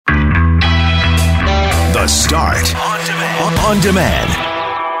The Start. On demand.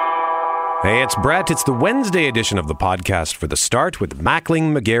 Hey, it's Brett. It's the Wednesday edition of the podcast for The Start with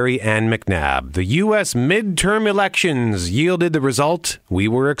Mackling, McGarry, and McNabb. The U.S. midterm elections yielded the result we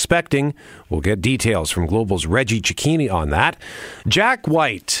were expecting. We'll get details from Global's Reggie Cecchini on that. Jack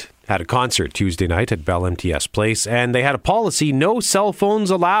White had a concert Tuesday night at Bell MTS Place, and they had a policy, no cell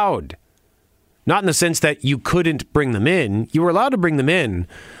phones allowed. Not in the sense that you couldn't bring them in. You were allowed to bring them in,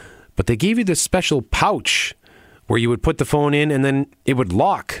 but they gave you this special pouch where you would put the phone in and then it would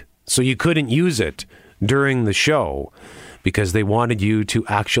lock. So you couldn't use it during the show because they wanted you to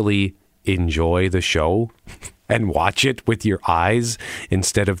actually enjoy the show and watch it with your eyes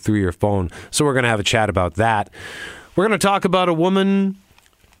instead of through your phone. So we're going to have a chat about that. We're going to talk about a woman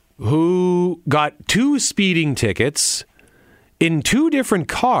who got 2 speeding tickets in 2 different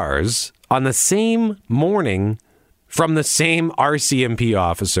cars on the same morning from the same RCMP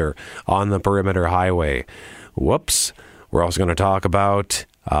officer on the Perimeter Highway. Whoops. We're also going to talk about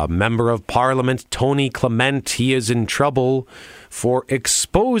Member of Parliament Tony Clement. He is in trouble for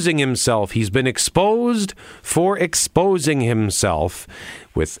exposing himself. He's been exposed for exposing himself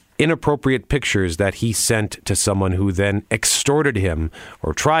with inappropriate pictures that he sent to someone who then extorted him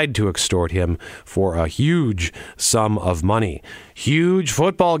or tried to extort him for a huge sum of money. Huge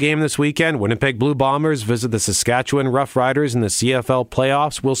football game this weekend. Winnipeg Blue Bombers visit the Saskatchewan Roughriders in the CFL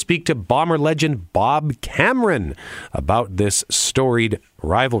playoffs. We'll speak to Bomber legend Bob Cameron about this storied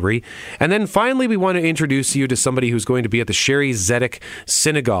rivalry. And then finally, we want to introduce you to somebody who's going to be at the Sherry Zedek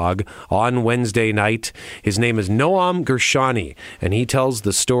Synagogue on Wednesday night. His name is Noam Gershony, and he tells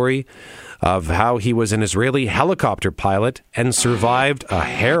the story of how he was an Israeli helicopter pilot and survived a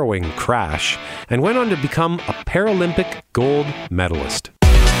harrowing crash and went on to become a Paralympic gold medalist.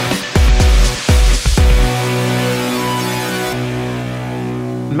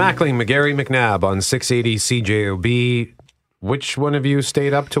 Mackling, McGarry, McNabb on 680 CJOB. Which one of you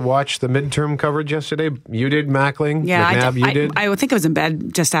stayed up to watch the midterm coverage yesterday? You did, Mackling? Yeah, McNabb, you did? I think I was in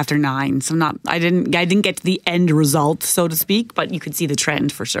bed just after 9, so I didn't get to the end result, so to speak, but you could see the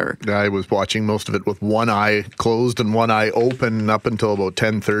trend for sure. I was watching most of it with one eye closed and one eye open up until about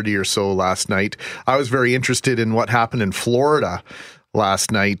 10:30 or so last night. I was very interested in what happened in Florida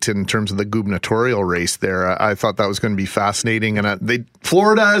last night in terms of the gubernatorial race there. I thought that was going to be fascinating, and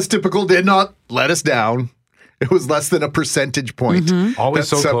Florida, as typical, did not let us down. It was less than a percentage point. Mm-hmm. Always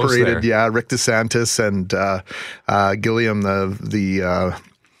that so separated, close there. Yeah, Rick DeSantis and Gilliam, the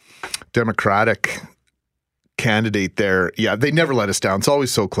Democratic candidate there. Yeah, they never let us down. It's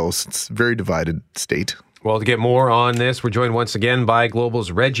always so close. It's a very divided state. Well, to get more on this, we're joined once again by Global's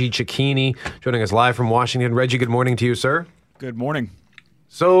Reggie Cecchini, joining us live from Washington. Reggie, good morning to you, sir. Good morning.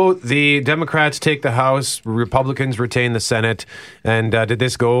 So the Democrats take the House, Republicans retain the Senate, and did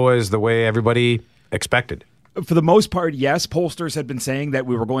this go as the way everybody expected? For the most part, yes. Pollsters had been saying that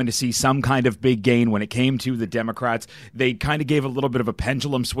we were going to see some kind of big gain when it came to the Democrats. They kind of gave a little bit of a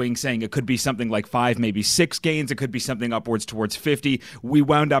pendulum swing, saying it could be something like 5, maybe 6 gains. It could be something upwards towards 50. We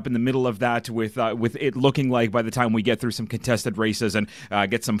wound up in the middle of that with it looking like by the time we get through some contested races and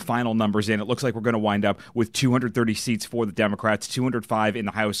get some final numbers in, it looks like we're going to wind up with 230 seats for the Democrats, 205 in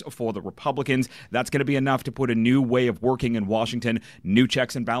the House for the Republicans. That's going to be enough to put a new way of working in Washington. New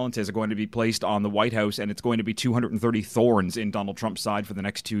checks and balances are going to be placed on the White House, and it's going to be 230 thorns in Donald Trump's side for the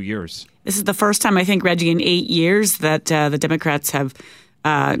next 2 years. This is the first time, I think, Reggie, in 8 years that the Democrats have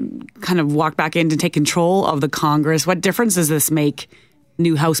kind of walked back in to take control of the Congress. What difference does this make?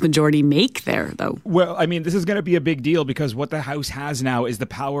 New House majority make there, though? Well, I mean, this is going to be a big deal because what the House has now is the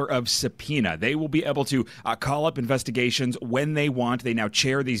power of subpoena. They will be able to call up investigations when they want. They now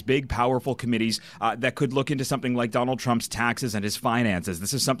chair these big, powerful committees that could look into something like Donald Trump's taxes and his finances.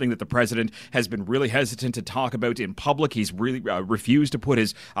 This is something that the president has been really hesitant to talk about in public. He's really refused to put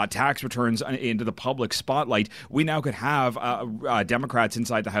his tax returns into the public spotlight. We now could have Democrats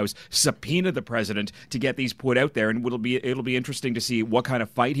inside the House subpoena the president to get these put out there, and it'll be interesting to see what kind of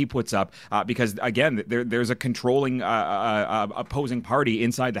fight he puts up because, again, there's a controlling opposing party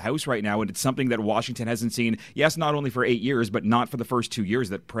inside the House right now, and it's something that Washington hasn't seen, yes, not only for 8 years, but not for the first 2 years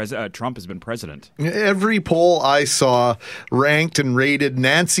that Trump has been president. Every poll I saw ranked and rated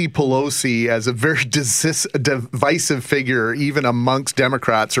Nancy Pelosi as a very divisive figure, even amongst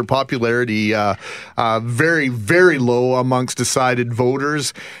Democrats. Her popularity very, very low amongst decided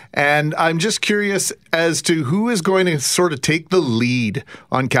voters. And I'm just curious as to who is going to sort of take the lead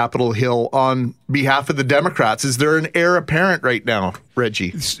on Capitol Hill on behalf of the Democrats. Is there an heir apparent right now,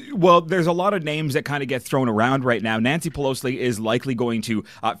 Reggie? Well, there's a lot of names that kind of get thrown around right now. Nancy Pelosi is likely going to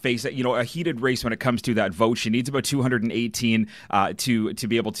face a heated race when it comes to that vote. She needs about 218 to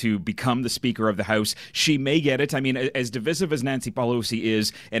be able to become the Speaker of the House. She may get it. I mean, as divisive as Nancy Pelosi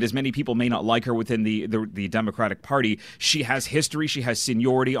is, and as many people may not like her within the Democratic Party, she has history. She has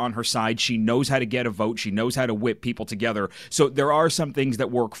seniority on her side. She knows how to get a vote. She knows how to whip people together. So there are some things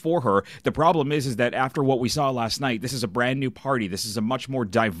that work for her. The problem is that after what we saw last night, this is a brand new party. This is a much more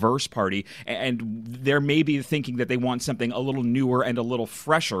diverse party, and there may be thinking that they want something a little newer and a little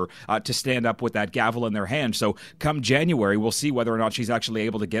fresher to stand up with that gavel in their hand. So come January, we'll see whether or not she's actually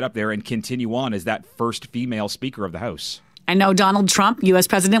able to get up there and continue on as that first female Speaker of the House. I know Donald Trump, U.S.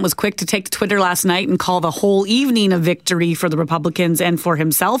 president, was quick to take to Twitter last night and call the whole evening a victory for the Republicans and for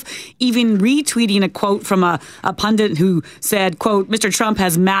himself, even retweeting a quote from a pundit who said, quote, Mr. Trump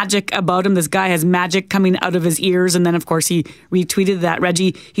has magic about him. This guy has magic coming out of his ears. And then, of course, he retweeted that.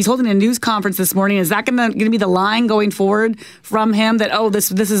 Reggie, he's holding a news conference this morning. Is that going to be the line going forward from him that,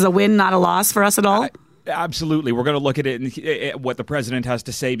 this is a win, not a loss for us at all? Absolutely. We're going to look at it and what the president has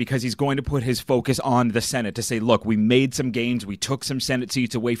to say, because he's going to put his focus on the Senate to say, look, we made some gains. We took some Senate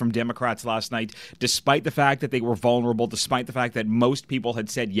seats away from Democrats last night, despite the fact that they were vulnerable, despite the fact that most people had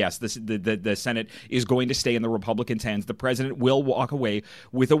said, yes, the Senate is going to stay in the Republicans' hands. The president will walk away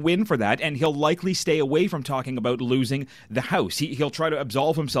with a win for that, and he'll likely stay away from talking about losing the House. He'll try to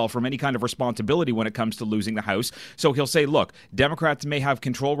absolve himself from any kind of responsibility when it comes to losing the House. So he'll say, look, Democrats may have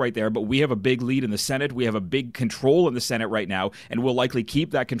control right there, but we have a big lead in the Senate. We have a big control in the Senate right now, and we'll likely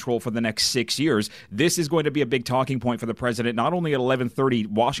keep that control for the next 6 years. This is going to be a big talking point for the president, not only at 11:30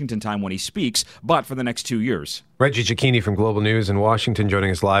 Washington time when he speaks, but for the next 2 years. Reggie Cecchini from Global News in Washington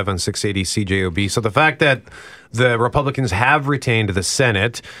joining us live on 680 CJOB. So the fact that the Republicans have retained the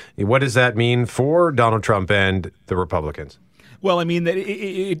Senate, what does that mean for Donald Trump and the Republicans? Well, I mean, that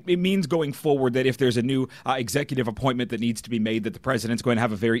it means going forward that if there's a new executive appointment that needs to be made, that the president's going to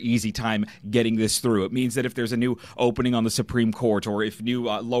have a very easy time getting this through. It means that if there's a new opening on the Supreme Court, or if new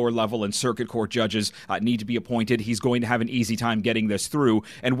lower level and circuit court judges need to be appointed, he's going to have an easy time getting this through.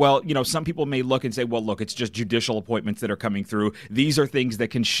 And some people may look and say, well, look, it's just judicial appointments that are coming through. These are things that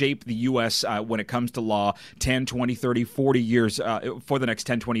can shape the U.S. When it comes to law 10, 20, 30, 40 years for the next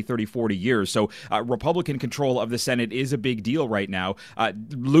 10, 20, 30, 40 years. So Republican control of the Senate is a big deal right now.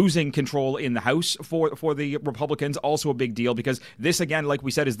 Losing control in the House for the Republicans, also a big deal, because this, again, like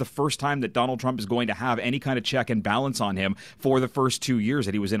we said, is the first time that Donald Trump is going to have any kind of check and balance on him for the first 2 years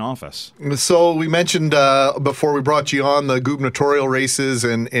that he was in office. So we mentioned before we brought you on the gubernatorial races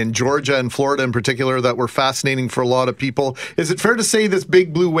in Georgia and Florida in particular that were fascinating for a lot of people. Is it fair to say this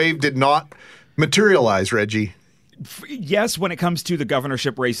big blue wave did not materialize, Reggie? Yes, when it comes to the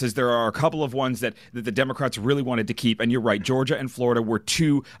governorship races, there are a couple of ones that the Democrats really wanted to keep. And you're right, Georgia and Florida were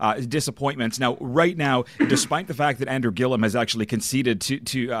two disappointments. Now, right now, despite the fact that Andrew Gillum has actually conceded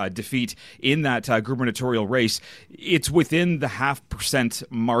to defeat in that gubernatorial race, it's within the 0.5%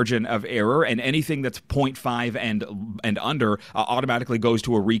 margin of error, and anything that's 0.5 and under automatically goes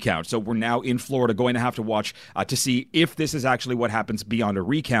to a recount. So we're now in Florida going to have to watch to see if this is actually what happens beyond a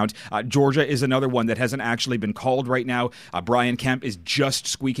recount. Georgia is another one that hasn't actually been called right now. Brian Kemp is just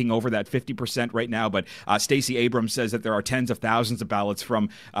squeaking over that 50% right now, but Stacey Abrams says that there are tens of thousands of ballots from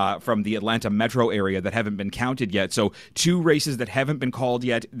the Atlanta metro area that haven't been counted yet. So two races that haven't been called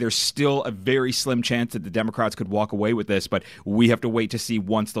yet. There's still a very slim chance that the Democrats could walk away with this, but we have to wait to see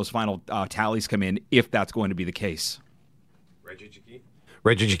once those final tallies come in if that's going to be the case.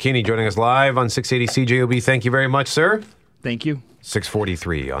 Reggie Cecchini joining us live on 680 CJOB. Thank you very much, sir. Thank you.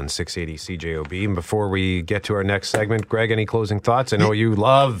 6:43 on 680 CJOB. And before we get to our next segment, Greg, any closing thoughts? I know you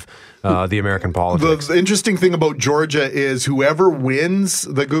love the American politics. The interesting thing about Georgia is whoever wins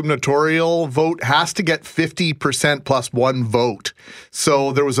the gubernatorial vote has to get 50% plus one vote.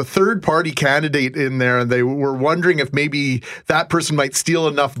 So there was a third-party candidate in there, and they were wondering if maybe that person might steal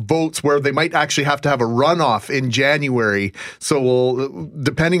enough votes where they might actually have to have a runoff in January. So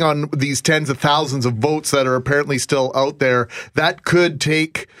depending on these tens of thousands of votes that are apparently still out there, that could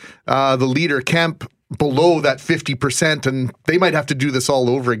take the leader, Kemp, below that 50%, and they might have to do this all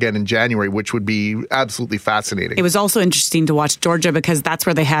over again in January, which would be absolutely fascinating. It was also interesting to watch Georgia because that's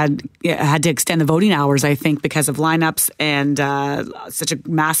where they had to extend the voting hours, I think, because of lineups and such a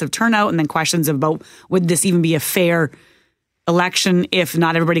massive turnout, and then questions about would this even be a fair election if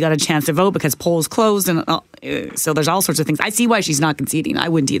not everybody got a chance to vote because polls closed, and so there's all sorts of things. I see why she's not conceding. I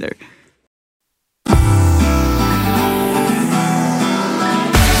wouldn't either.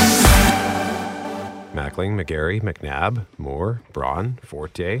 Mackling, McGarry, McNabb, Moore, Braun,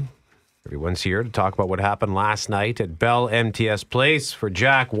 Forte. Everyone's here to talk about what happened last night at Bell MTS Place for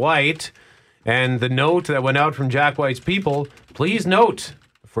Jack White. And the note that went out from Jack White's people, please note,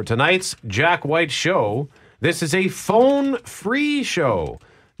 for tonight's Jack White show, this is a phone-free show.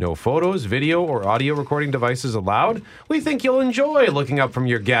 No photos, video, or audio recording devices allowed. We think you'll enjoy looking up from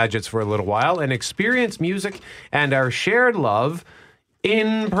your gadgets for a little while and experience music and our shared love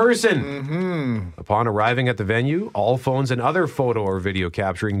in person. Upon arriving at the venue, all phones and other photo or video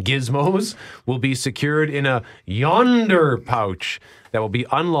capturing gizmos will be secured in a yonder pouch that will be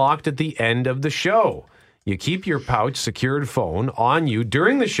unlocked at the end of the show. You keep your pouch secured phone on you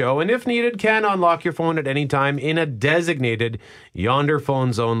during the show, and if needed, can unlock your phone at any time in a designated yonder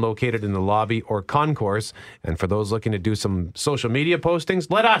phone zone located in the lobby or concourse. And for those looking to do some social media postings,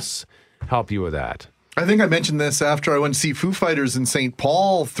 let us help you with that. I think I mentioned this after I went to see Foo Fighters in St.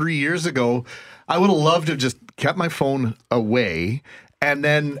 Paul 3 years ago. I would have loved to have just kept my phone away and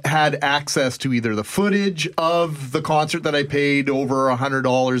then had access to either the footage of the concert that I paid over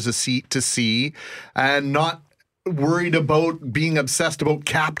 $100 a seat to see, and not worried about being obsessed about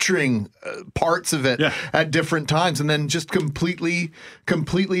capturing parts of it at different times, and then just completely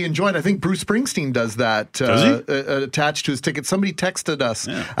enjoy it. I think Bruce Springsteen does that attached to his ticket. Somebody texted us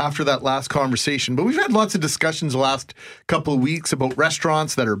after that last conversation. But we've had lots of discussions the last couple of weeks about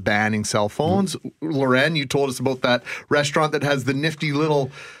restaurants that are banning cell phones. Loren, you told us about that restaurant that has the nifty little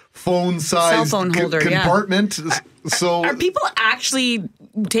phone-sized cell phone holder, compartment. So are people actually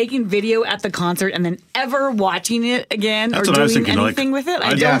taking video at the concert and then ever watching it again or doing anything with it?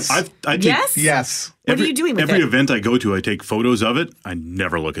 Yes. What are you doing with it? Every event I go to, I take photos of it. I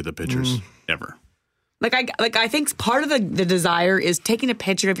never look at the pictures, ever. I think part of the desire is taking a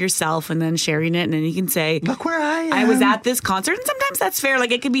picture of yourself and then sharing it, and then you can say, "Look where I am. I was at this concert." And sometimes that's fair.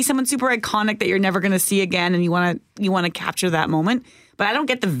 Like, it could be someone super iconic that you're never going to see again, and you want to capture that moment. But I don't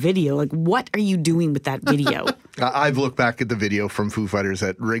get the video. Like, what are you doing with that video? I've looked back at the video from Foo Fighters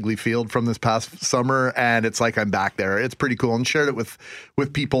at Wrigley Field from this past summer, and it's like I'm back there. It's pretty cool, and shared it with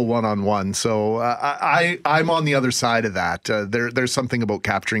people one-on-one. So I'm on the other side of that. There's something about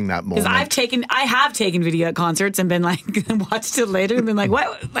capturing that moment. Because I have taken video at concerts and been like, watched it later and been like,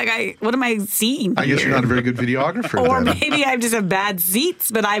 what? Like, what am I seeing I guess here? you're not a very good videographer. Or then. maybe I just have bad seats,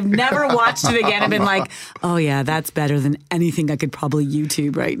 but I've never watched it again and been like, oh yeah, that's better than anything I could probably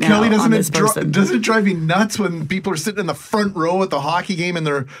YouTube right now. Kelly, doesn't it drive you nuts when people are sitting in the front row at the hockey game and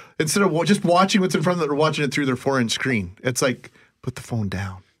they're, instead of just watching what's in front of them, they're watching it through their 4-inch screen? It's like, put the phone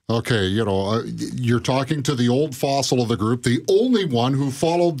down. Okay, you're talking to the old fossil of the group, the only one who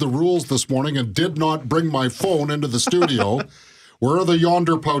followed the rules this morning and did not bring my phone into the studio. Where are the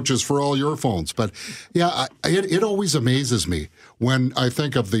yonder pouches for all your phones? But yeah, it always amazes me when I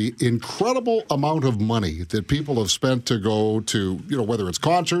think of the incredible amount of money that people have spent to go to, whether it's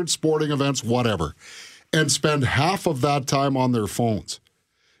concerts, sporting events, whatever, and spend half of that time on their phones.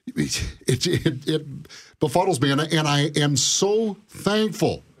 It befuddles me, and I am so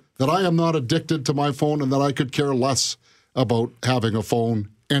thankful that I am not addicted to my phone and that I could care less about having a phone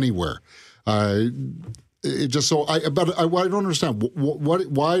anywhere. I don't understand.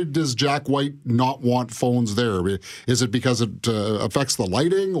 Why does Jack White not want phones there? Is it because it affects the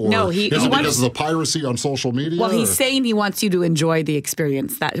lighting, or no, is it because of the piracy on social media? Well, he's saying he wants you to enjoy the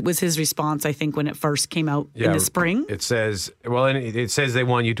experience. That was his response, I think, when it first came out in the spring. It says they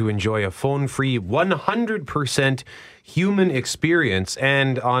want you to enjoy a phone-free 100% human experience.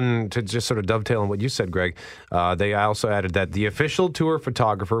 And to just sort of dovetail on what you said, Greg, they also added that the official tour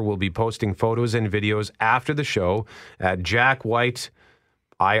photographer will be posting photos and videos after the show at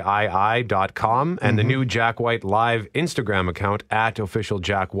jackwhiteiii.com and the new Jack White Live Instagram account at official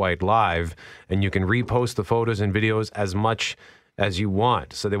Jack White Live. And you can repost the photos and videos as much as you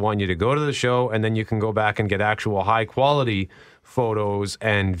want. So they want you to go to the show, and then you can go back and get actual high-quality photos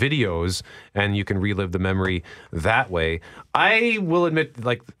and videos, and you can relive the memory that way. I will admit,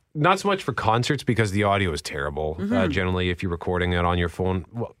 not so much for concerts because the audio is terrible. Generally, if you're recording it on your phone,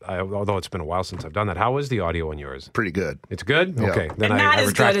 although it's been a while since I've done that. How is the audio on yours? Pretty good. It's good? Yeah. Okay. Then and not I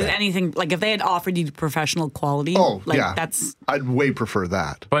as good as that. anything. Like, if they had offered you professional quality, that's... I'd way prefer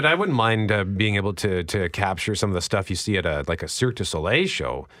that. But I wouldn't mind being able to capture some of the stuff you see at a Cirque du Soleil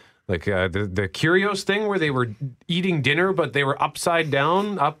show. Like the Curios thing where they were eating dinner, but they were upside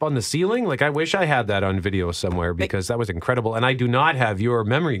down up on the ceiling. Like, I wish I had that on video somewhere because that was incredible. And I do not have your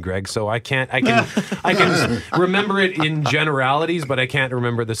memory, Greg, so I can remember it in generalities, but I can't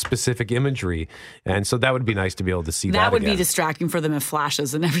remember the specific imagery. And so that would be nice to be able to see that. That would again. be distracting for them if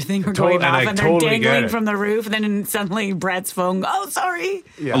flashes and everything were going off and they're dangling from the roof, and then suddenly Brett's phone, oh, sorry.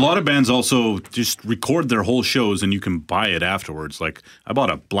 Yeah. A lot of bands also just record their whole shows and you can buy it afterwards. Like, I bought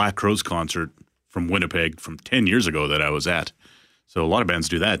a black Crows concert from Winnipeg from 10 years ago that I was at. So a lot of bands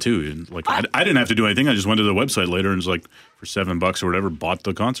do that too. And like I didn't have to do anything. I just went to the website later and was like, for $7 or whatever, bought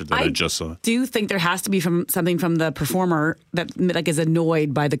the concert that I just saw. Do you think there has to be something from the performer that like is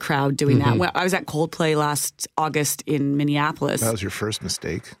annoyed by the crowd doing that? When I was at Coldplay last August in Minneapolis. That was your first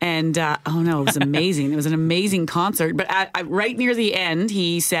mistake. And it was amazing. It was an amazing concert. But right near the end,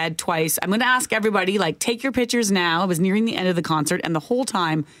 he said twice, I'm going to ask everybody, like, take your pictures now. It was nearing the end of the concert. And the whole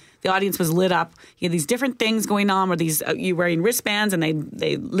time, the audience was lit up. He had these different things going on where you wearing wristbands and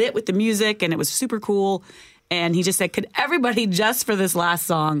they lit with the music and it was super cool. And he just said, could everybody just for this last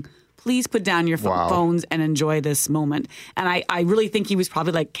song, please put down your phones and enjoy this moment. And I really think he was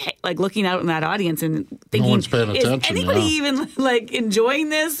probably like looking out in that audience and thinking, no one's paying attention, is anybody even like enjoying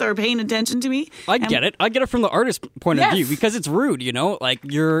this or paying attention to me? I get it. I get it from the artist's point of view because it's rude, Like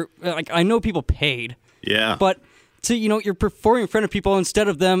I know people paid. Yeah. But you're performing in front of people instead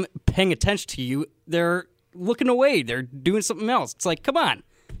of them paying attention to you, they're looking away. They're doing something else. It's like, come on,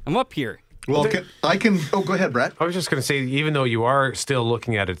 I'm up here. Well, go ahead, Brett. I was just going to say, even though you are still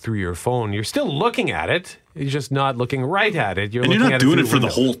looking at it through your phone, you're still looking at it. You're just not looking right at it. You're not doing it for the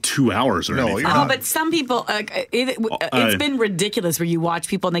whole 2 hours or anything. But some people, it's been ridiculous where you watch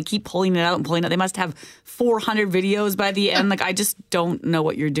people and they keep pulling it out and pulling it. They must have 400 videos by the end. Like, I just don't know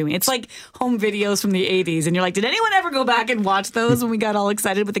what you're doing. It's like home videos from the 80s. And you're like, did anyone ever go back and watch those when we got all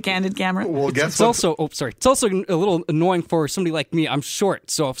excited with the candid camera? Well, it's also a little annoying for somebody like me. I'm short.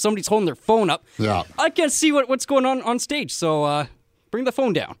 So if somebody's holding their phone up, I can't see what's going on stage. So, bring the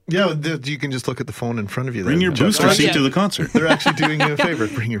phone down. Yeah, you can just look at the phone in front of you. Bring your booster seat to the concert. They're actually doing you a favor.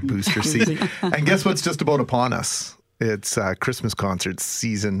 Bring your booster seat. And guess what's just about upon us? It's Christmas concert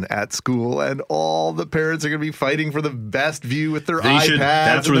season at school, and all the parents are going to be fighting for the best view with their iPads.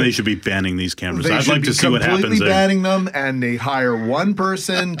 That's where they should be banning these cameras. I'd like to see what happens. Completely banning them, and they hire one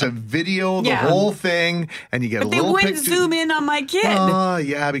person to video the whole thing, and you get a little picture. But they wouldn't zoom in on my kid.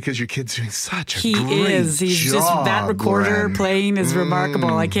 Yeah, because your kid's doing such a great He's job, just that recorder Ren. playing is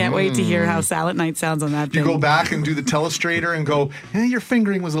remarkable. I can't wait to hear how Silent Night sounds on that thing. You go back and do the telestrator and go, your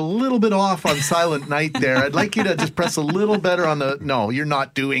fingering was a little bit off on Silent Night there. I'd like you to just press a little better on the... No, you're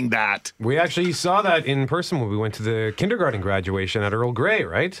not doing that. We actually saw that in person when we went to the kindergarten graduation at Earl Grey,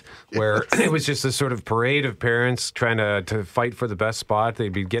 right? Where it was just a sort of parade of parents trying to fight for the best spot.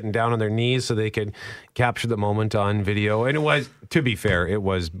 They'd be getting down on their knees so they could capture the moment on video. And it was, to be fair, it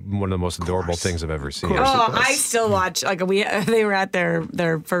was one of the most adorable things I've ever seen. I still watch. They were at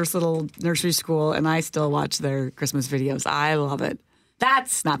their first little nursery school, and I still watch their Christmas videos. I love it.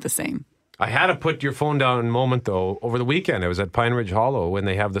 That's not the same. I had to put your phone down moment, though, over the weekend. I was at Pine Ridge Hollow when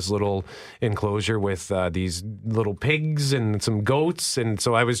they have this little enclosure with these little pigs and some goats. And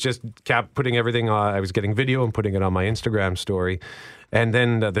so I was just kept putting everything on. I was getting video and putting it on my Instagram story. And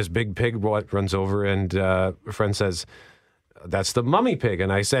then this big pig runs over and a friend says, that's the mummy pig.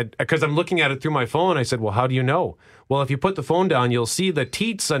 And I said, because I'm looking at it through my phone, I said, well, how do you know? Well, if you put the phone down, you'll see the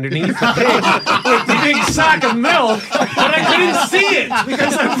teats underneath the pig with the big sack of milk, but I couldn't see it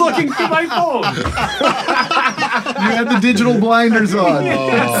because I'm looking through my phone. You had the digital blinders on.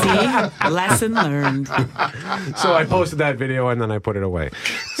 See? Lesson learned. So I posted that video and then I put it away.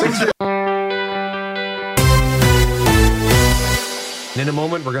 In a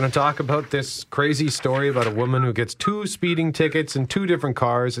moment, we're going to talk about this crazy story about a woman who gets 2 speeding tickets in 2 different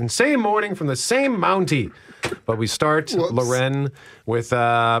cars in same morning from the same Mountie. But we start, Loren, with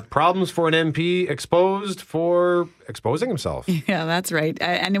problems for an MP exposed for exposing himself. Yeah, that's right.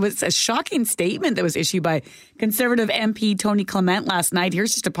 And it was a shocking statement that was issued by Conservative MP Tony Clement last night.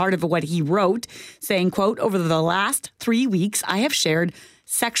 Here's just a part of what he wrote, saying, quote, over the last 3 weeks, I have shared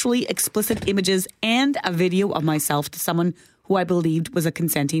sexually explicit images and a video of myself to someone who I believed was a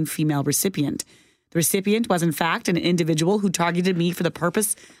consenting female recipient. The recipient was, in fact, an individual who targeted me for the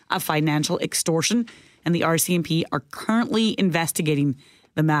purpose of financial extortion, and the RCMP are currently investigating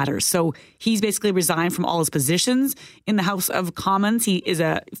the matter. So he's basically resigned from all his positions in the House of Commons. He is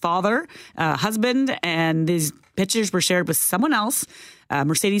a father, a husband, and these pictures were shared with someone else.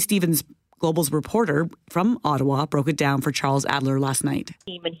 Mercedes Stevens, Global's reporter from Ottawa, broke it down for Charles Adler last night.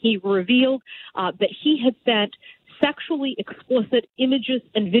 And he revealed that he had sent sexually explicit images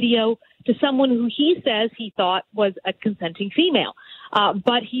and video to someone who he says he thought was a consenting female.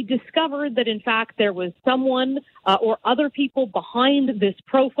 But he discovered that, in fact, there was someone or other people behind this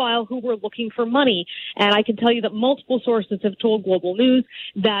profile who were looking for money. And I can tell you that multiple sources have told Global News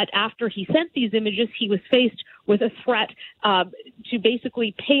that after he sent these images, he was faced with a threat to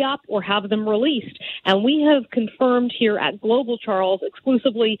basically pay up or have them released. And we have confirmed here at Global, Charles,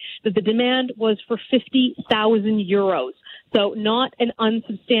 exclusively that the demand was for 50,000 euros. So not an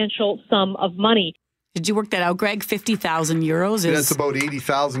unsubstantial sum of money. Did you work that out, Greg? 50,000 euros is... That's about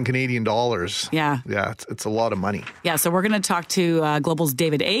 80,000 Canadian dollars. Yeah. Yeah, it's a lot of money. Yeah, so we're going to talk to Global's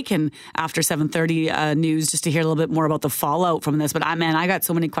David Akin after 7:30 news just to hear a little bit more about the fallout from this. But, I got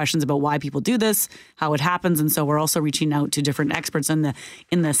so many questions about why people do this, how it happens. And so we're also reaching out to different experts in the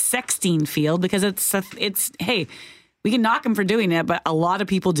sexting field because it's hey, we can knock them for doing it, but a lot of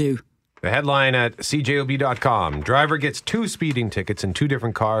people do. The headline at cjob.com, driver gets 2 speeding tickets in 2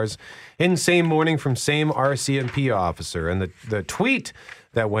 different cars in same morning from same RCMP officer. And the tweet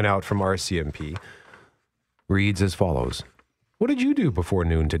that went out from RCMP reads as follows. What did you do before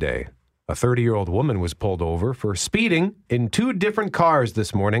noon today? A 30-year-old woman was pulled over for speeding in 2 different cars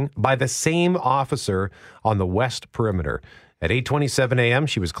this morning by the same officer on the west perimeter. At 8:27 a.m.,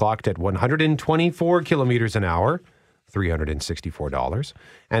 she was clocked at 124 kilometers an hour. $364,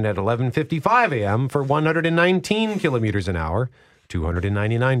 and at 11:55 a.m. for 119 kilometers an hour,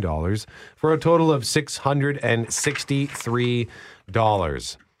 $299, for a total of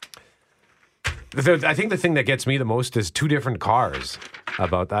 $663. I think the thing that gets me the most is 2 different cars. I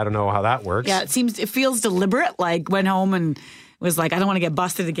don't know how that works. Yeah, it feels deliberate. Like went home and was like, I don't want to get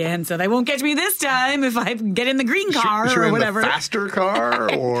busted again, so they won't catch me this time if I get in the green car or whatever. In the faster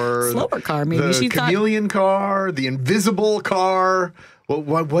car or slower car, maybe. The chameleon car, the invisible car.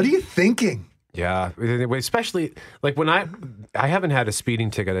 What are you thinking? Yeah, especially like when I haven't had a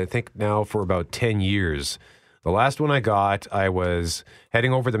speeding ticket, I think now for about 10 years. The last one I got, I was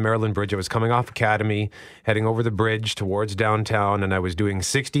heading over the Maryland Bridge. I was coming off Academy, heading over the bridge towards downtown, and I was doing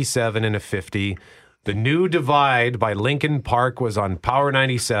 67 and a 50. The new divide by Lincoln Park was on Power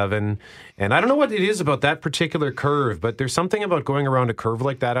 97. And I don't know what it is about that particular curve, but there's something about going around a curve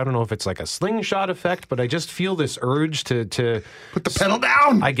like that. I don't know if it's like a slingshot effect, but I just feel this urge to put the pedal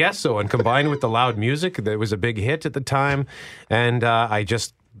down. I guess so. And combined with the loud music, that was a big hit at the time. And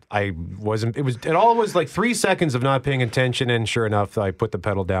it all was like 3 seconds of not paying attention, and sure enough, I put the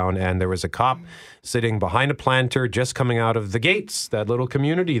pedal down, and there was a cop sitting behind a planter just coming out of the gates, that little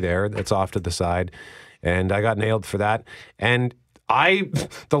community there that's off to the side, and I got nailed for that. And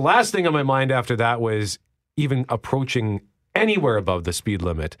the last thing on my mind after that was even approaching anywhere above the speed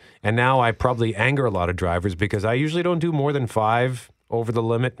limit, and now I probably anger a lot of drivers because I usually don't do more than 5 over the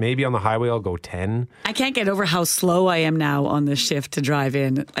limit. Maybe on the highway I'll go 10. I can't get over how slow I am now on this shift to drive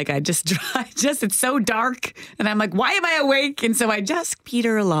in. Like I just drive, it's so dark, and I'm like, why am I awake? And so I just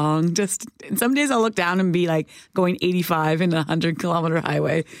peter along. And some days I'll look down and be like going 85 in a 100-kilometer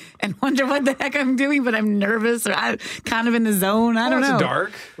highway and wonder what the heck I'm doing, but I'm nervous or I'm kind of in the zone. I don't know. It's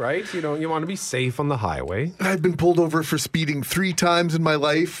dark, right? You want to be safe on the highway. I've been pulled over for speeding 3 times in my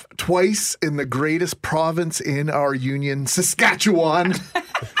life, twice in the greatest province in our union, Saskatchewan. Like,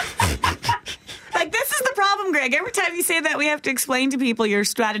 this is the problem, Greg. Every time you say that, we have to explain to people your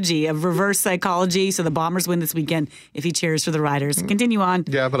strategy of reverse psychology so the Bombers win this weekend if he cheers for the Riders. Continue on.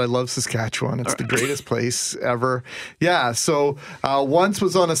 Yeah, but I love Saskatchewan. It's the greatest place ever. Yeah, so once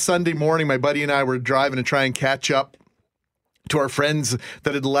was on a Sunday morning. My buddy and I were driving to try and catch up to our friends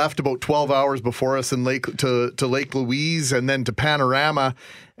that had left about 12 hours before us in to Lake Louise and then to Panorama.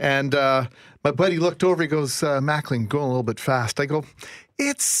 And my buddy looked over, he goes, Mackling, going a little bit fast. I go,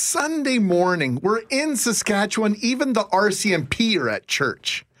 it's Sunday morning. We're in Saskatchewan. Even the RCMP are at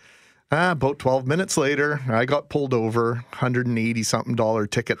church. About 12 minutes later, I got pulled over, $180-something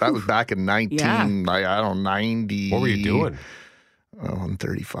ticket. That was back in 90. What were you doing? I'm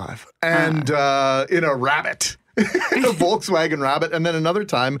 35. And in a Rabbit. In a Volkswagen Rabbit. And then another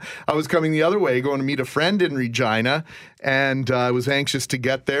time I was coming the other way, going to meet a friend in Regina, and I was anxious to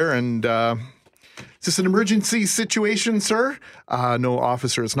get there. And is this an emergency situation, sir? No,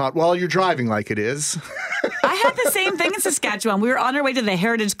 officer, it's not. Well, you're driving like it is. I had the same thing in Saskatchewan. We were on our way to the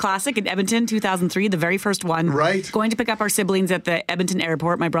Heritage Classic in Edmonton, 2003, the very first one. Right. Going to pick up our siblings at the Edmonton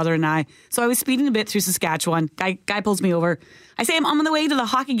airport, my brother and I. So I was speeding a bit through Saskatchewan. Guy pulls me over. I say, I'm on the way to the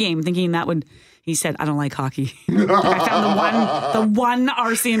hockey game, thinking that would... He said, I don't like hockey. I found the one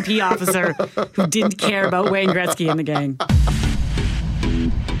RCMP officer who didn't care about Wayne Gretzky and the gang.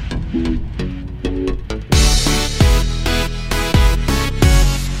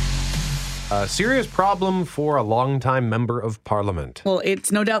 A serious problem for a longtime member of Parliament. Well,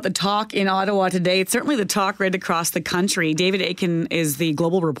 it's no doubt the talk in Ottawa today. It's certainly the talk right across the country. David Akin is the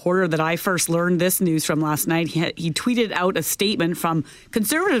global reporter that I first learned this news from last night. He tweeted out a statement from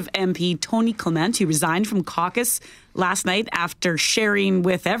Conservative MP Tony Clement, who resigned from caucus last night after sharing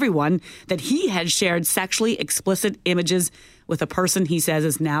with everyone that he had shared sexually explicit images with a person he says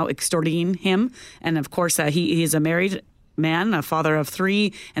is now extorting him. And of course, he is a married man, a father of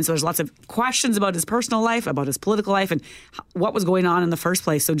 3. And so there's lots of questions about his personal life, about his political life, and what was going on in the first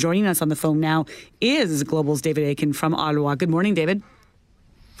place. So joining us on the phone now is Global's David Akin from Ottawa. Good morning, David.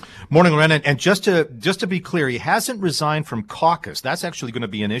 Morning, Lorena. And just to be clear, he hasn't resigned from caucus. That's actually going to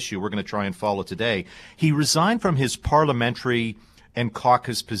be an issue we're going to try and follow today. He resigned from his parliamentary and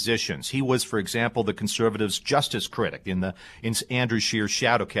caucus positions. He was, for example, the Conservatives' justice critic in Andrew Scheer's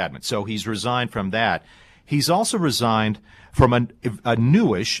shadow cabinet. So he's resigned from that. He's also resigned from a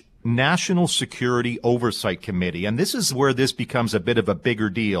newish National Security Oversight Committee, and this is where this becomes a bit of a bigger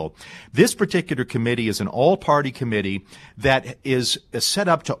deal. This particular committee is an all-party committee that is set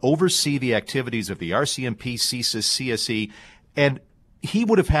up to oversee the activities of the RCMP, CSIS, CSE, and he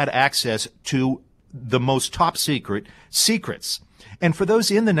would have had access to the most top secrets. And for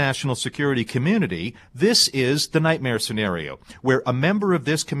those in the national security community, this is the nightmare scenario, where a member of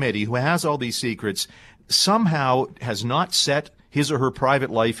this committee who has all these secrets somehow has not set his or her private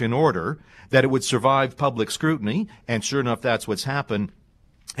life in order, that it would survive public scrutiny, and sure enough, that's what's happened,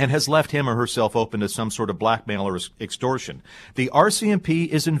 and has left him or herself open to some sort of blackmail or extortion. The RCMP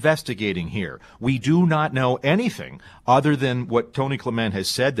is investigating here. We do not know anything other than what Tony Clement has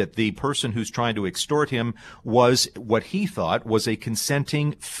said, that the person who's trying to extort him was what he thought was a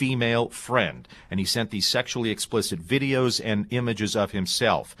consenting female friend, and he sent these sexually explicit videos and images of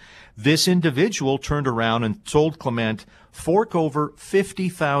himself. This individual turned around and told Clement, fork over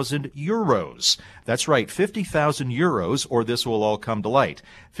 50,000 euros. That's right, 50,000 euros, or this will all come to light.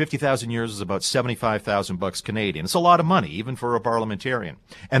 50,000 euros is about 75,000 bucks Canadian. It's a lot of money, even for a parliamentarian.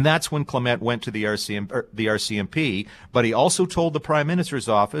 And that's when Clement went to the RCMP, but he also told the Prime Minister's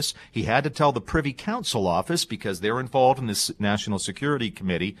office, he had to tell the Privy Council office, because they're involved in this National Security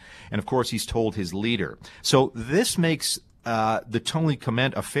Committee, and of course he's told his leader. So this makes the Tony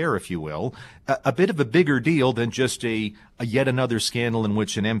Clement affair, if you will, a bit of a bigger deal than just a yet another scandal in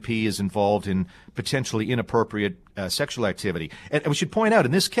which an MP is involved in potentially inappropriate sexual activity. And we should point out,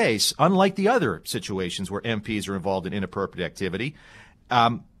 in this case, unlike the other situations where MPs are involved in inappropriate activity,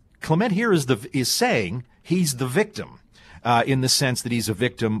 Clement here is saying he's the victim. In the sense that he's a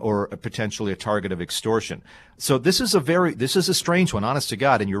victim or potentially a target of extortion. So this is a strange one, honest to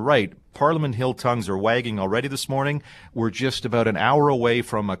God. And you're right, Parliament Hill tongues are wagging already this morning. We're just about an hour away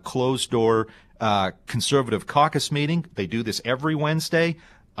from a closed-door Conservative caucus meeting. They do this every Wednesday.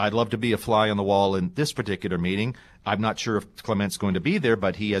 I'd love to be a fly on the wall in this particular meeting. I'm not sure if Clement's going to be there,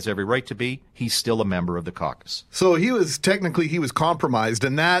 but he has every right to be. He's still a member of the caucus. So he was compromised,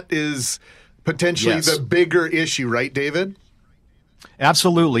 and that is potentially the bigger issue, right, David?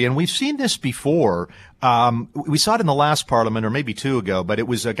 Absolutely. And we've seen this before. We saw it in the last parliament, or maybe 2 ago, but it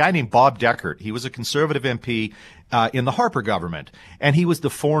was a guy named Bob Deckert. He was a Conservative MP in the Harper government, and he was the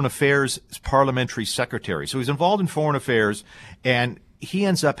Foreign Affairs Parliamentary Secretary. So he's involved in foreign affairs, and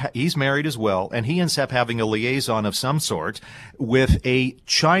he's married as well, and he ends up having a liaison of some sort with a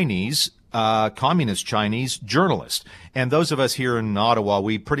communist Chinese journalist. And those of us here in Ottawa,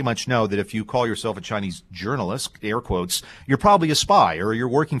 we pretty much know that if you call yourself a Chinese journalist, air quotes, you're probably a spy or you're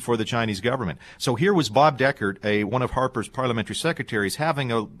working for the Chinese government. So here was Bob Deckert, one of Harper's parliamentary secretaries,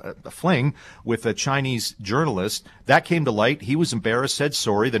 having a fling with a Chinese journalist. That came to light. He was embarrassed, said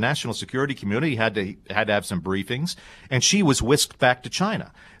sorry. The national security community had to have some briefings, and she was whisked back to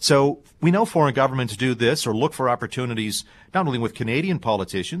China. So we know foreign governments do this or look for opportunities, not only with Canadian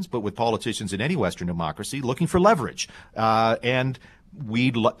politicians, but with politicians in any Western democracy, looking for leverage. And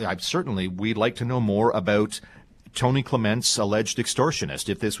we'd like to know more about Tony Clement's alleged extortionist.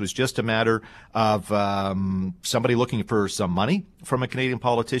 If this was just a matter of somebody looking for some money from a Canadian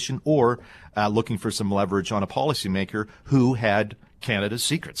politician, or looking for some leverage on a policymaker who had Canada's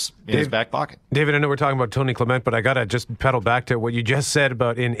secrets in his back pocket. David, I know we're talking about Tony Clement, but I got to just pedal back to what you just said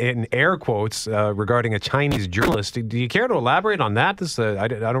about, in air quotes, regarding a Chinese journalist. Do you care to elaborate on that? I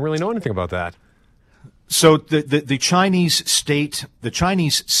don't really know anything about that. So the Chinese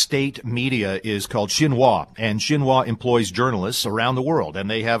state media is called Xinhua, and Xinhua employs journalists around the world, and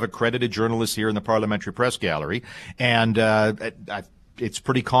they have accredited journalists here in the Parliamentary Press Gallery, and it's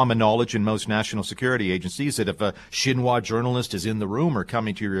pretty common knowledge in most national security agencies that if a Xinhua journalist is in the room or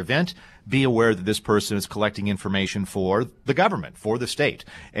coming to your event, be aware that this person is collecting information for the government, for the state.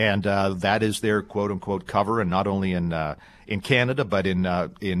 And that is their quote-unquote cover, and not only in Canada, but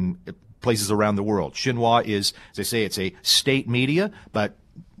in places around the world. Xinhua is, as I say, it's a state media, but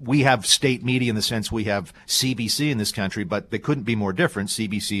we have state media in the sense we have CBC in this country, but they couldn't be more different.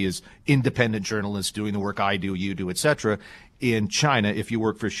 CBC is independent journalists doing the work I do, you do, etc. In China, if you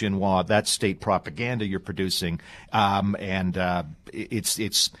work for Xinhua, that's state propaganda you're producing, and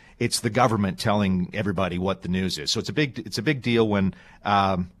it's it's the government telling everybody what the news is. So it's a big deal when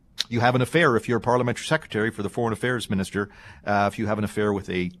you have an affair. If you're a parliamentary secretary for the foreign affairs minister, if you have an affair with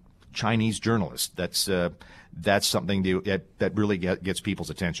a Chinese journalist, that's something that really gets people's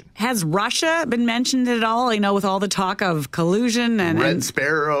attention. Has Russia been mentioned at all? With all the talk of collusion and Red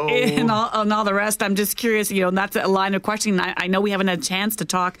Sparrow and all the rest. I'm just curious. And that's a line of questioning. I know we haven't had a chance to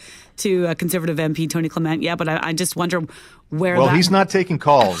talk to Conservative MP Tony Clement yet, but I just wonder where. Well, he's not taking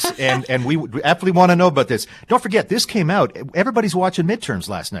calls, and we absolutely want to know about this. Don't forget, this came out. Everybody's watching midterms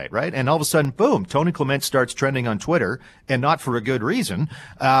last night, right? And all of a sudden, boom! Tony Clement starts trending on Twitter, and not for a good reason,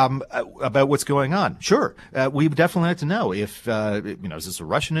 about what's going on. Sure, we definitely like to know if is this a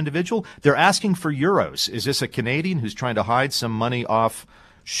Russian individual? They're asking for euros. Is this a Canadian who's trying to hide some money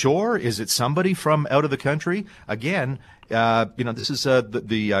offshore? Is it somebody from out of the country? Again. This is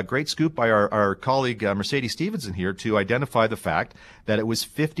the great scoop by our colleague Mercedes Stevenson here to identify the fact that it was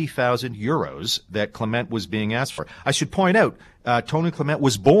 50,000 euros that Clement was being asked for. I should point out, Tony Clement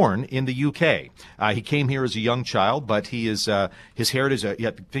was born in the UK. He came here as a young child, but he is his heritage.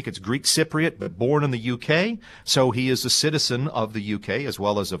 I think it's Greek Cypriot, but born in the UK. So he is a citizen of the UK as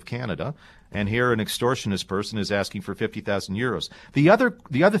well as of Canada. And here, an extortionist person is asking for 50,000 euros. The other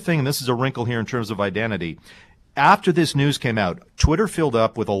thing, and this is a wrinkle here in terms of identity. After this news came out, Twitter filled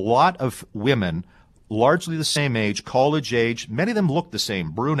up with a lot of women, largely the same age, college age. Many of them looked the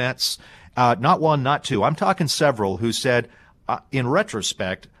same, brunettes, not one, not two. I'm talking several who said, in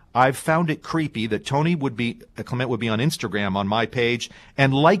retrospect, I've found it creepy that Tony Clement would be on Instagram on my page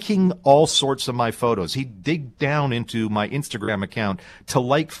and liking all sorts of my photos. He'd dig down into my Instagram account to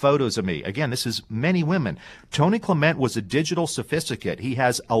like photos of me. Again, this is many women. Tony Clement was a digital sophisticate. He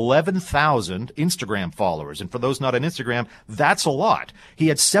has 11,000 Instagram followers. And for those not on Instagram, that's a lot. He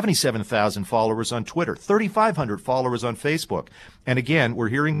had 77,000 followers on Twitter, 3,500 followers on Facebook. And again, we're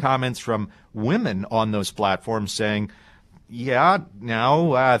hearing comments from women on those platforms saying, yeah,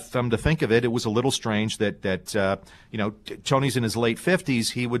 now, come to think of it, it was a little strange that Tony's in his late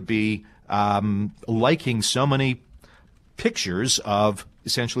 50s. He would be liking so many pictures of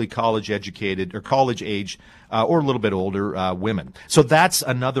essentially college-educated or college-age or a little bit older women. So that's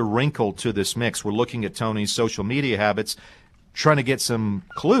another wrinkle to this mix. We're looking at Tony's social media habits, trying to get some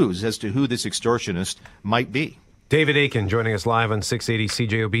clues as to who this extortionist might be. David Akin joining us live on 680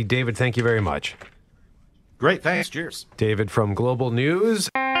 CJOB. David, thank you very much. Great, thanks. Cheers. David from Global News.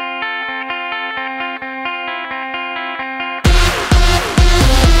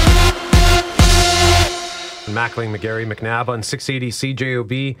 Mackling, McGarry, McNabb on 680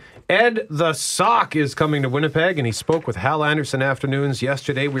 CJOB. Ed the Sock is coming to Winnipeg, and he spoke with Hal Anderson afternoons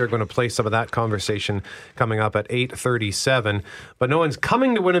yesterday. We are going to play some of that conversation coming up at 8:37. But no one's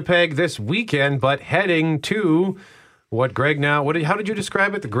coming to Winnipeg this weekend, but heading to... What, Greg, now, how did you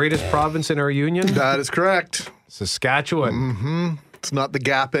describe it? The greatest province in our union? That is correct. Saskatchewan. Mm-hmm. It's not the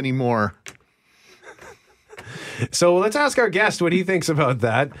Gap anymore. So let's ask our guest what he thinks about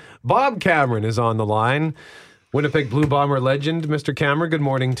that. Bob Cameron is on the line. Winnipeg Blue Bomber legend. Mr. Cameron, good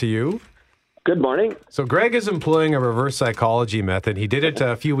morning to you. Good morning. So Greg is employing a reverse psychology method. He did it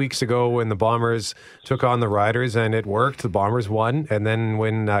a few weeks ago when the Bombers took on the Riders, and it worked. The Bombers won. And then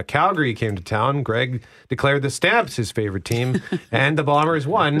when Calgary came to town, Greg declared the Stamps his favorite team, and the Bombers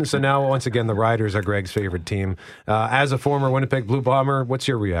won. So now, once again, the Riders are Greg's favorite team. As a former Winnipeg Blue Bomber, what's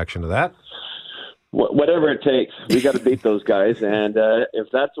your reaction to that? Whatever it takes. We got to beat those guys. And if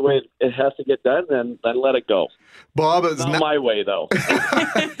that's the way it has to get done, then let it go. Bob, it's not my way, though.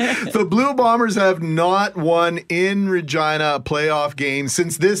 The Blue Bombers have not won in Regina a playoff game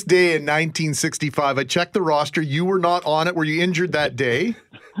since this day in 1965. I checked the roster. You were not on it. Were you injured that day?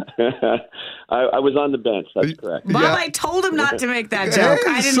 I was on the bench. That's correct. Bob, yeah. I told him not to make that joke.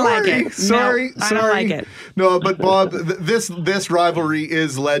 I didn't like it. Sorry. I don't like it. No, but Bob, this rivalry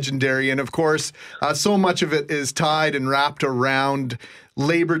is legendary. And of course, so much of it is tied and wrapped around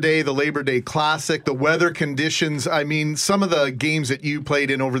Labor Day, the Labor Day Classic, the weather conditions. I mean, some of the games that you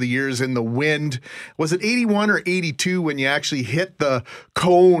played in over the years in the wind. Was it 81 or 82 when you actually hit the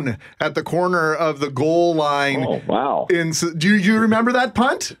cone at the corner of the goal line? Oh, wow. Do you remember that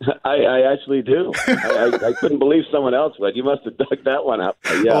punt? I actually do. I couldn't believe someone else would. You must have dug that one up.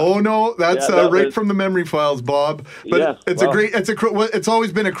 Yeah. Oh, no. That's right from the memory files, Bob. But yes, it's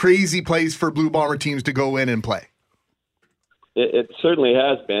always been a crazy place for Blue Bomber teams to go in and play. It certainly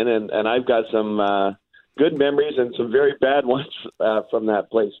has been, and I've got some good memories and some very bad ones from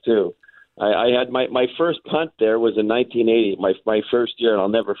that place, too. I had my first punt there was in 1980, my first year, and I'll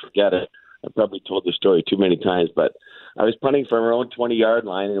never forget it. I probably told the story too many times, but I was punting from our own 20-yard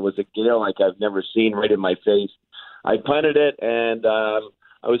line, and it was a gale like I've never seen right in my face. I punted it, and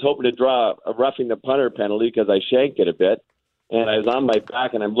I was hoping to draw a roughing the punter penalty because I shanked it a bit. And I was on my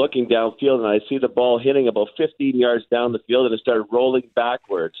back, and I'm looking downfield, and I see the ball hitting about 15 yards down the field, and it started rolling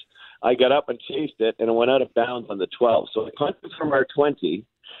backwards. I got up and chased it, and it went out of bounds on the 12. So I punted from our 20,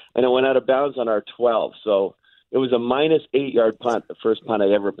 and it went out of bounds on our 12. So it was a minus 8-yard punt, the first punt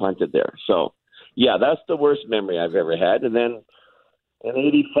I ever punted there. So, yeah, that's the worst memory I've ever had. And then in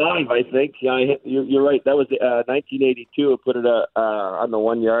 85, I think, you're right, that was 1982. I put it on the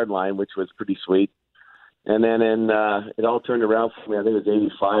 1-yard line, which was pretty sweet. And then it all turned around for me. I think it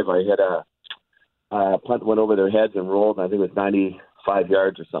was 85. I had a punt went over their heads and rolled. And I think it was 95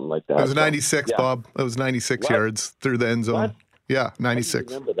 yards or something like that. It was 96, Bob. It was 96 yards through the end zone. What? Yeah,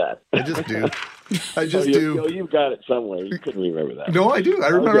 96. I remember that. I just do. I just do. You've got it somewhere. You couldn't remember that. No, I do. I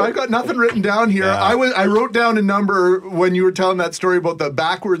remember. I got nothing written down here. Yeah. I wrote down a number when you were telling that story about the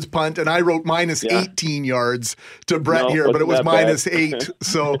backwards punt, and I wrote minus 18 yards to Brett here, but it was minus 8.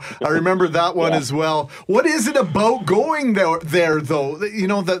 So I remember that one as well. What is it about going there though? You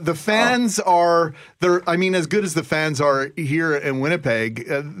know, the fans are there. I mean, as good as the fans are here in Winnipeg,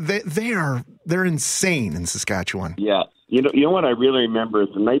 they're insane in Saskatchewan. Yeah. You know what I really remember is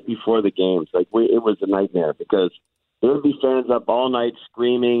the night before the games. It was a nightmare because there would be fans up all night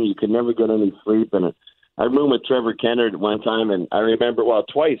screaming. You could never get any sleep. And I roomed with Trevor Kenner at one time, and I remember,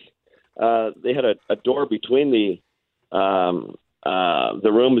 twice. They had a door between the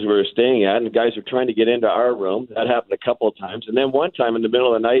rooms we were staying at, and the guys were trying to get into our room. That happened a couple of times. And then one time in the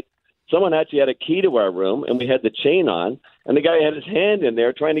middle of the night, someone actually had a key to our room, and we had the chain on, and the guy had his hand in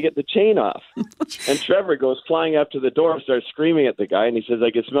there trying to get the chain off. And Trevor goes flying up to the door and starts screaming at the guy, and he says,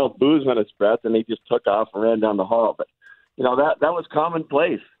 I could smell booze on his breath, and he just took off and ran down the hall. But, that was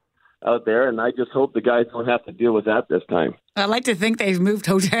commonplace out there, and I just hope the guys don't have to deal with that this time. I like to think they've moved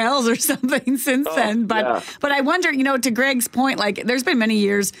hotels or something since then. But I wonder, to Greg's point, there's been many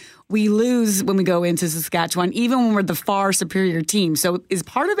years we lose when we go into Saskatchewan, even when we're the far superior team. So is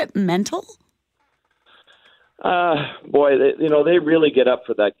part of it mental? They really get up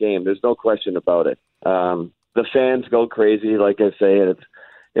for that game. There's no question about it. The fans go crazy, like I say.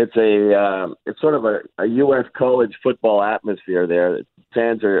 It's sort of a U.S. college football atmosphere there.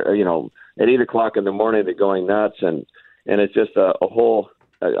 Fans are, at 8 o'clock in the morning, they're going nuts, and it's just a whole.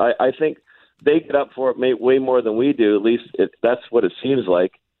 I think they get up for it way more than we do. At least that's what it seems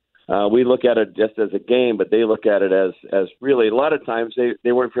like. We look at it just as a game, but they look at it as really a lot of times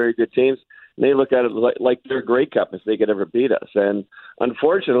they weren't very good teams. And they look at it like they're a Grey Cup if they could ever beat us. And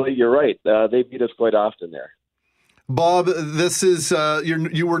unfortunately, you're right. They beat us quite often there. Bob, this is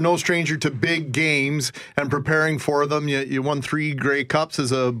you were no stranger to big games and preparing for them. You won 3 Grey Cups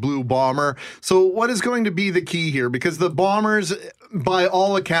as a Blue Bomber. So what is going to be the key here? Because the Bombers, by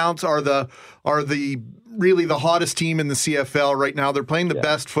all accounts, are really the hottest team in the CFL right now. They're playing the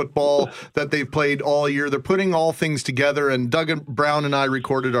best football that they've played all year. They're putting all things together. And Doug Brown and I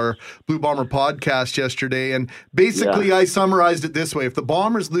recorded our Blue Bomber podcast yesterday. And basically I summarized it this way. If the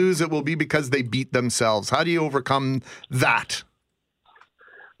Bombers lose, it will be because they beat themselves. How do you overcome that?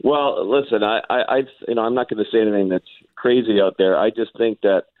 Well, listen, I'm not going to say anything that's crazy out there. I just think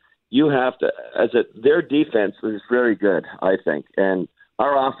that you have to, their defense is very good, I think. And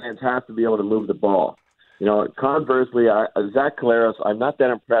our offense has to be able to move the ball. Conversely, Zach Collaros, I'm not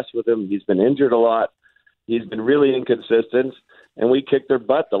that impressed with him. He's been injured a lot. He's been really inconsistent, and we kicked their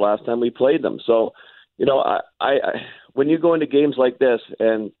butt the last time we played them. So, when you go into games like this,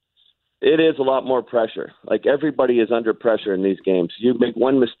 and it is a lot more pressure. Like, everybody is under pressure in these games. You make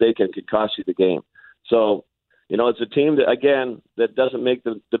one mistake and it could cost you the game. So, it's a team that, again, that doesn't make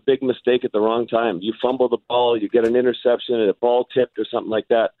the big mistake at the wrong time. You fumble the ball, you get an interception, and a ball tipped or something like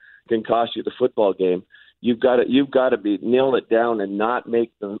that can cost you the football game. You've got to nail it down and not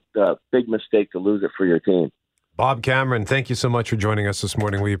make the big mistake to lose it for your team. Bob Cameron, thank you so much for joining us this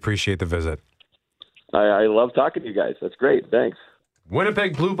morning. We appreciate the visit. I love talking to you guys. That's great. Thanks.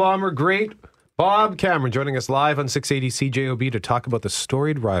 Winnipeg Blue Bomber, great. Bob Cameron joining us live on 680 CJOB to talk about the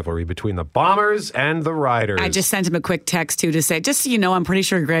storied rivalry between the Bombers and the Riders. I just sent him a quick text, too, to say, just so you know, I'm pretty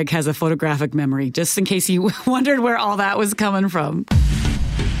sure Greg has a photographic memory, just in case you wondered where all that was coming from.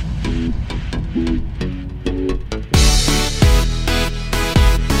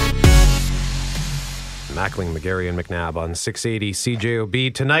 Mackling, McGarry, and McNabb on 680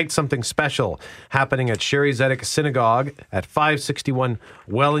 CJOB. Tonight, something special happening at Sherry Zedek Synagogue at 561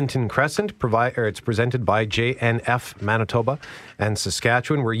 Wellington Crescent. It's presented by JNF Manitoba and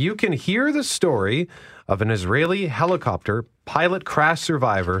Saskatchewan, where you can hear the story of an Israeli helicopter pilot crash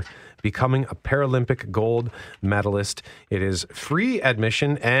survivor becoming a Paralympic gold medalist. It is free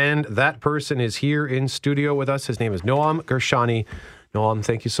admission, and that person is here in studio with us. His name is Noam Gershony. Noam,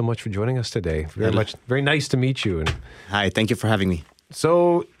 thank you so much for joining us today. Very nice to meet you. Hi, thank you for having me.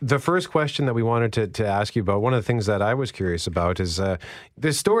 So the first question that we wanted to ask you about, one of the things that I was curious about is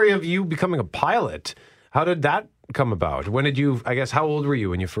the story of you becoming a pilot. How did that come about? When did you, I guess, how old were you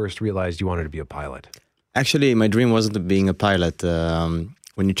when you first realized you wanted to be a pilot? Actually, my dream wasn't being a pilot.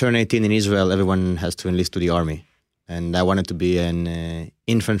 When you turn 18 in Israel, everyone has to enlist to the army. And I wanted to be an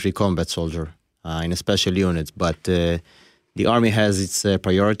infantry combat soldier in a special unit. But the army has its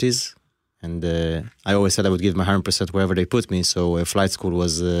priorities. And I always said I would give my 100% wherever they put me. So flight school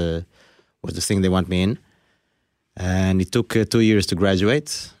was the thing they want me in. And it took 2 years to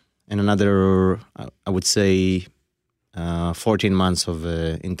graduate. And another, I would say, 14 months of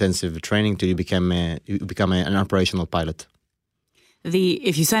intensive training till you become an operational pilot.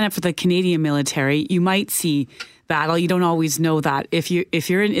 If you sign up for the Canadian military, you might see battle. You don't always know that. If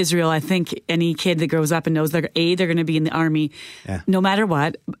you're in Israel, I think any kid that grows up and knows they're going to be in the army, no matter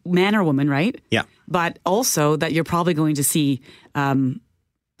what, man or woman, right? Yeah. But also that you're probably going to see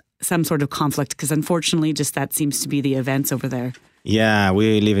some sort of conflict, because unfortunately, just that seems to be the events over there. Yeah,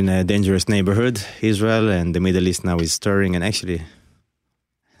 we live in a dangerous neighborhood, Israel, and the Middle East now is stirring, and actually,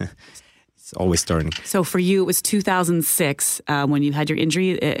 it's always stirring. So for you, it was 2006 when you had your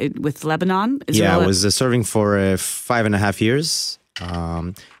injury with Lebanon? Israel? Yeah, I was serving for 5.5 years.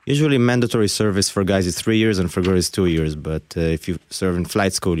 Usually mandatory service for guys is 3 years and for girls 2 years, but if you serve in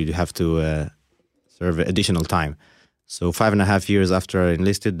flight school, you have to serve additional time. So 5.5 years after I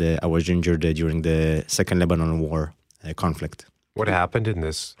enlisted, I was injured during the Second Lebanon War conflict. What happened in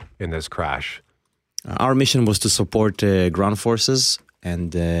this crash? Our mission was to support ground forces,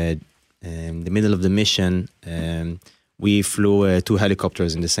 and in the middle of the mission, we flew 2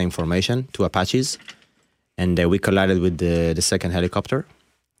 helicopters in the same formation, 2 Apaches, and we collided with the second helicopter,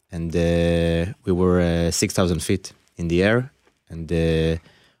 and we were 6,000 feet in the air, and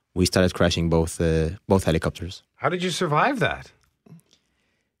we started crashing both helicopters. How did you survive that?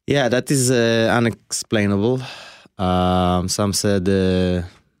 Yeah, that is unexplainable. Some said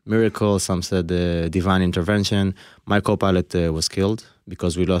miracle, some said divine intervention. My co-pilot was killed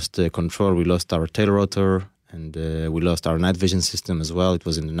because we lost control. We lost our tail rotor, and we lost our night vision system as well. It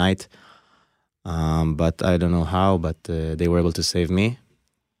was in the night. But I don't know how, but they were able to save me.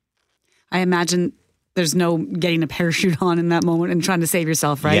 I imagine there's no getting a parachute on in that moment and trying to save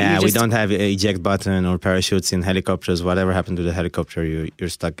yourself, right? Yeah, we don't have an eject button or parachutes in helicopters. Whatever happened to the helicopter, you're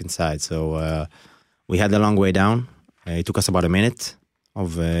stuck inside. So we had a long way down. It took us about a minute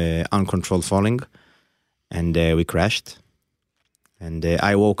of uncontrolled falling, and we crashed. And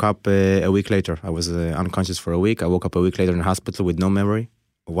I woke up a week later. I was unconscious for a week. I woke up a week later in the hospital with no memory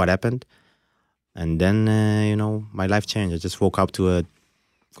of what happened. And then, my life changed. I just woke up to a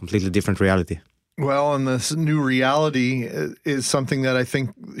completely different reality. Well, and this new reality is something that I think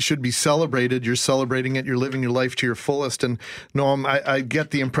should be celebrated. You're celebrating it. You're living your life to your fullest. And Noam, I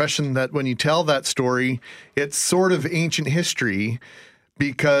get the impression that when you tell that story, it's sort of ancient history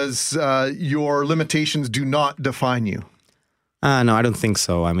because your limitations do not define you. No, I don't think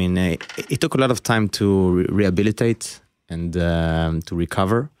so. I mean, it took a lot of time to rehabilitate and to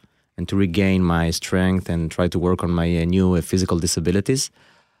recover and to regain my strength and try to work on my new physical disabilities.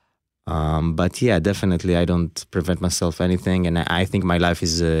 But yeah, definitely, I don't prevent myself anything, and I think my life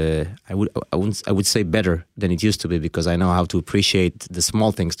is I would say better than it used to be because I know how to appreciate the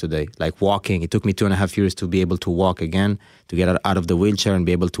small things today, like walking. It took me 2.5 years to be able to walk again, to get out of the wheelchair and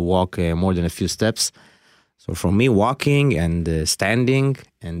be able to walk more than a few steps. So for me, walking and standing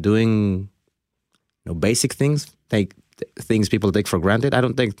and doing basic things, things people take for granted. I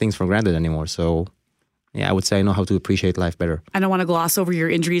don't take things for granted anymore. So. Yeah, I would say I know how to appreciate life better. I don't want to gloss over your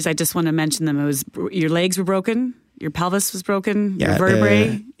injuries. I just want to mention them. It was your legs were broken, your pelvis was broken, your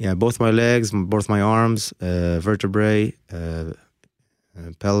vertebrae. Both my legs, both my arms, vertebrae,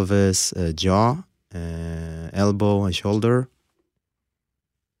 pelvis, jaw, elbow, and shoulder.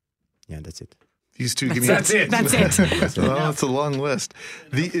 Yeah, that's it. These two give me That's it. Well, that's a long list.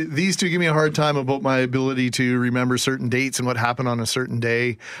 These two give me a hard time about my ability to remember certain dates and what happened on a certain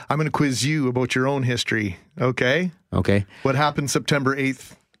day. I'm going to quiz you about your own history. Okay? Okay. What happened September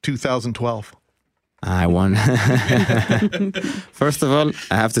 8th, 2012? I won. First of all,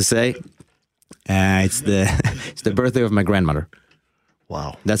 I have to say, it's the birthday of my grandmother.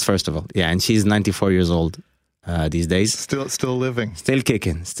 Wow. That's first of all. Yeah, and she's 94 years old. These days. Still living. Still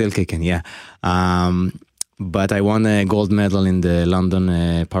kicking, yeah. But I won a gold medal in the London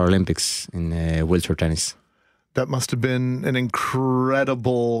Paralympics in wheelchair tennis. That must have been an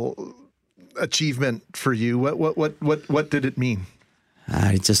incredible achievement for you. What did it mean?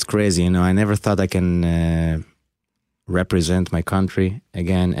 It's just crazy, I never thought I can represent my country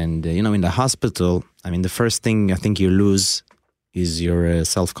again. And, in the hospital, the first thing I think you lose is your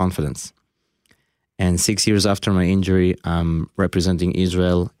self-confidence. And 6 years after my injury, I'm representing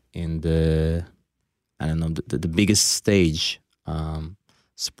Israel in the biggest stage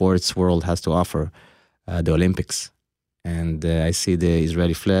sports world has to offer, the Olympics. And I see the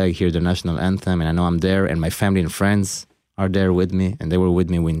Israeli flag, hear the national anthem, and I know I'm there, and my family and friends are there with me, and they were with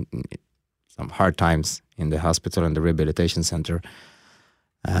me when some hard times in the hospital and the rehabilitation center.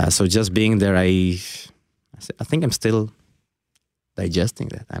 So just being there, I think I'm still digesting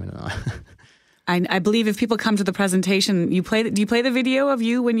that. I don't know. I believe if people come to the presentation, do you play the video of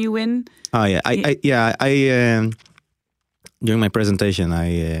you when you win? Oh yeah, I during my presentation,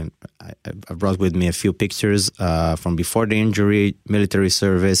 I brought with me a few pictures from before the injury, military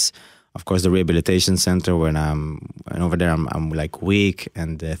service, of course the rehabilitation center when over there I'm like weak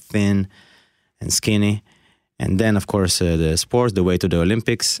and thin and skinny, and then of course the sports, the way to the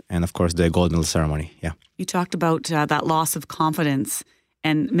Olympics, and of course the gold medal ceremony. Yeah, you talked about that loss of confidence.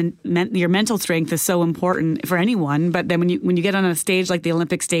 And your mental strength is so important for anyone. But then when you get on a stage like the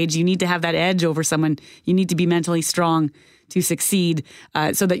Olympic stage, you need to have that edge over someone. You need to be mentally strong to succeed,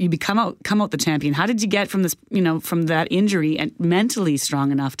 so that you come out the champion. How did you get from this, from that injury and mentally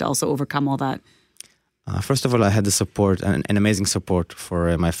strong enough to also overcome all that? First of all, I had the support, an amazing support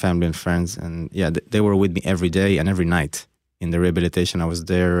for my family and friends, and they were with me every day and every night in the rehabilitation. I was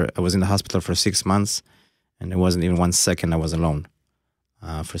there. I was in the hospital for 6 months, and there wasn't even 1 second I was alone.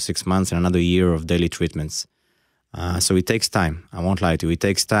 For 6 months and another year of daily treatments. So it takes time. I won't lie to you. It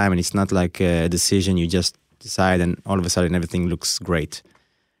takes time, and it's not like a decision you just decide and all of a sudden everything looks great.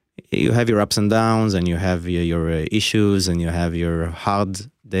 You have your ups and downs, and you have your issues, and you have your hard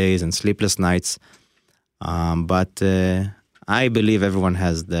days and sleepless nights. But I believe everyone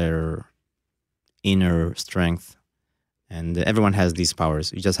has their inner strength, and everyone has these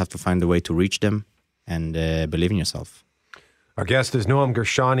powers. You just have to find a way to reach them and believe in yourself. Our guest is Noam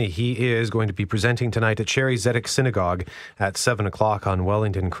Gershony. He is going to be presenting tonight at Cherry Zedek Synagogue at 7 o'clock on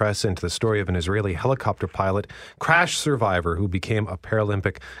Wellington Crescent, the story of an Israeli helicopter pilot, crash survivor who became a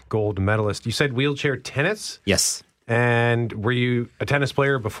Paralympic gold medalist. You said wheelchair tennis? Yes. And were you a tennis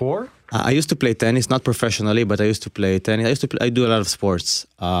player before? I used to play tennis, not professionally, but I used to play tennis. I do a lot of sports,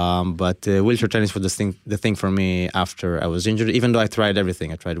 but wheelchair tennis was the thing for me after I was injured, even though I tried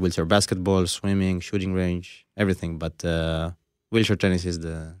everything. I tried wheelchair basketball, swimming, shooting range, everything, but wheelchair tennis is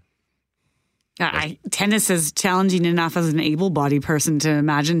the... tennis is challenging enough as an able-bodied person to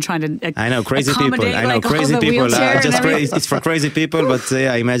imagine trying to I know, crazy people. Just crazy. It's for crazy people, but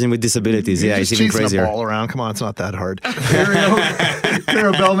I imagine with disabilities. It's even crazier. A ball around. Come on, it's not that hard.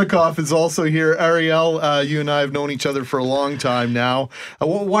 Ariel Belnikov is also here. Ariel, you and I have known each other for a long time now.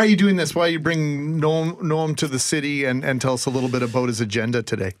 Why are you doing this? Why are you bringing Noam to the city, and tell us a little bit about his agenda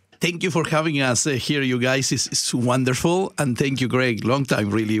today? Thank you for having us here, you guys. It's wonderful. And thank you, Greg. Long time,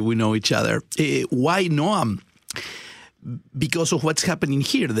 really. We know each other. Why Noam? Because of what's happening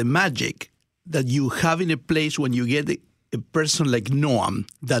here, the magic that you have in a place when you get a person like Noam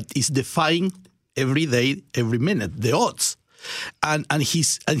that is defying every day, every minute, the odds. And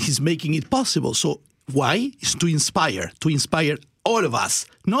he's making it possible. So why? It's to inspire all of us,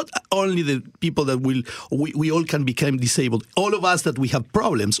 not only the people that we all can become disabled, all of us that we have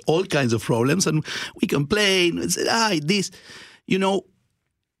problems, all kinds of problems, and we complain and say, this,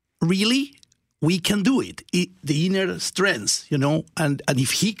 really, we can do it. The inner strength, and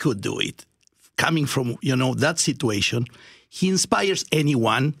if he could do it, coming from, that situation, he inspires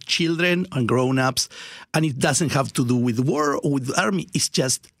anyone, children and grown-ups, and it doesn't have to do with war or with the army. It's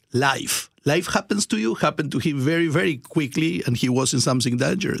just life. Life happens to you, happened to him very, very quickly, and he wasn't something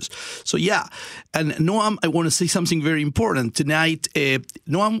dangerous. So, and Noam, I want to say something very important. Tonight,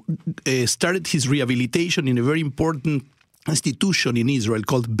 Noam started his rehabilitation in a very important institution in Israel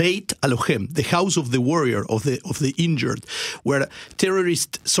called Beit Alochem, the house of the warrior, of the injured, where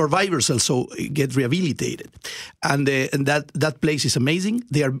terrorist survivors also get rehabilitated. And that place is amazing.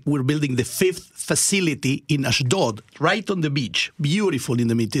 We're building the 5th facility in Ashdod, right on the beach, beautiful in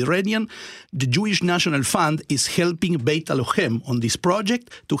the Mediterranean. The Jewish National Fund is helping Beit Alochem on this project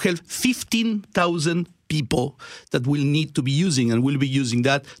to help 15,000 people that will need to be using and will be using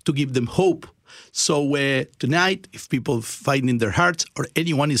that to give them hope. So tonight, if people find in their hearts, or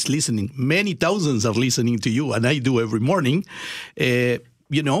anyone is listening, many thousands are listening to you, and I do every morning,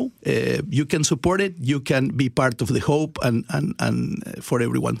 you can support it. You can be part of the hope and for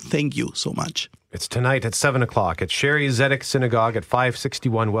everyone. Thank you so much. It's tonight at 7 o'clock at Sherry Zedek Synagogue at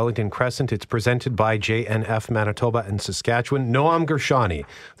 561 Wellington Crescent. It's presented by JNF Manitoba and Saskatchewan. Noam Gershony,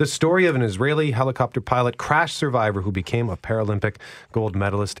 the story of an Israeli helicopter pilot crash survivor who became a Paralympic gold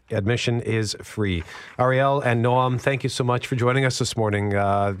medalist. Admission is free. Ariel and Noam, thank you so much for joining us this morning.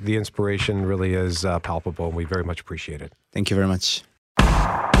 The inspiration really is palpable, and we very much appreciate it. Thank you very much.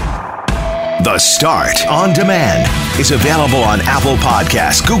 The Start on Demand is available on Apple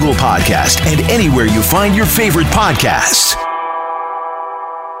Podcasts, Google Podcasts, and anywhere you find your favorite podcasts.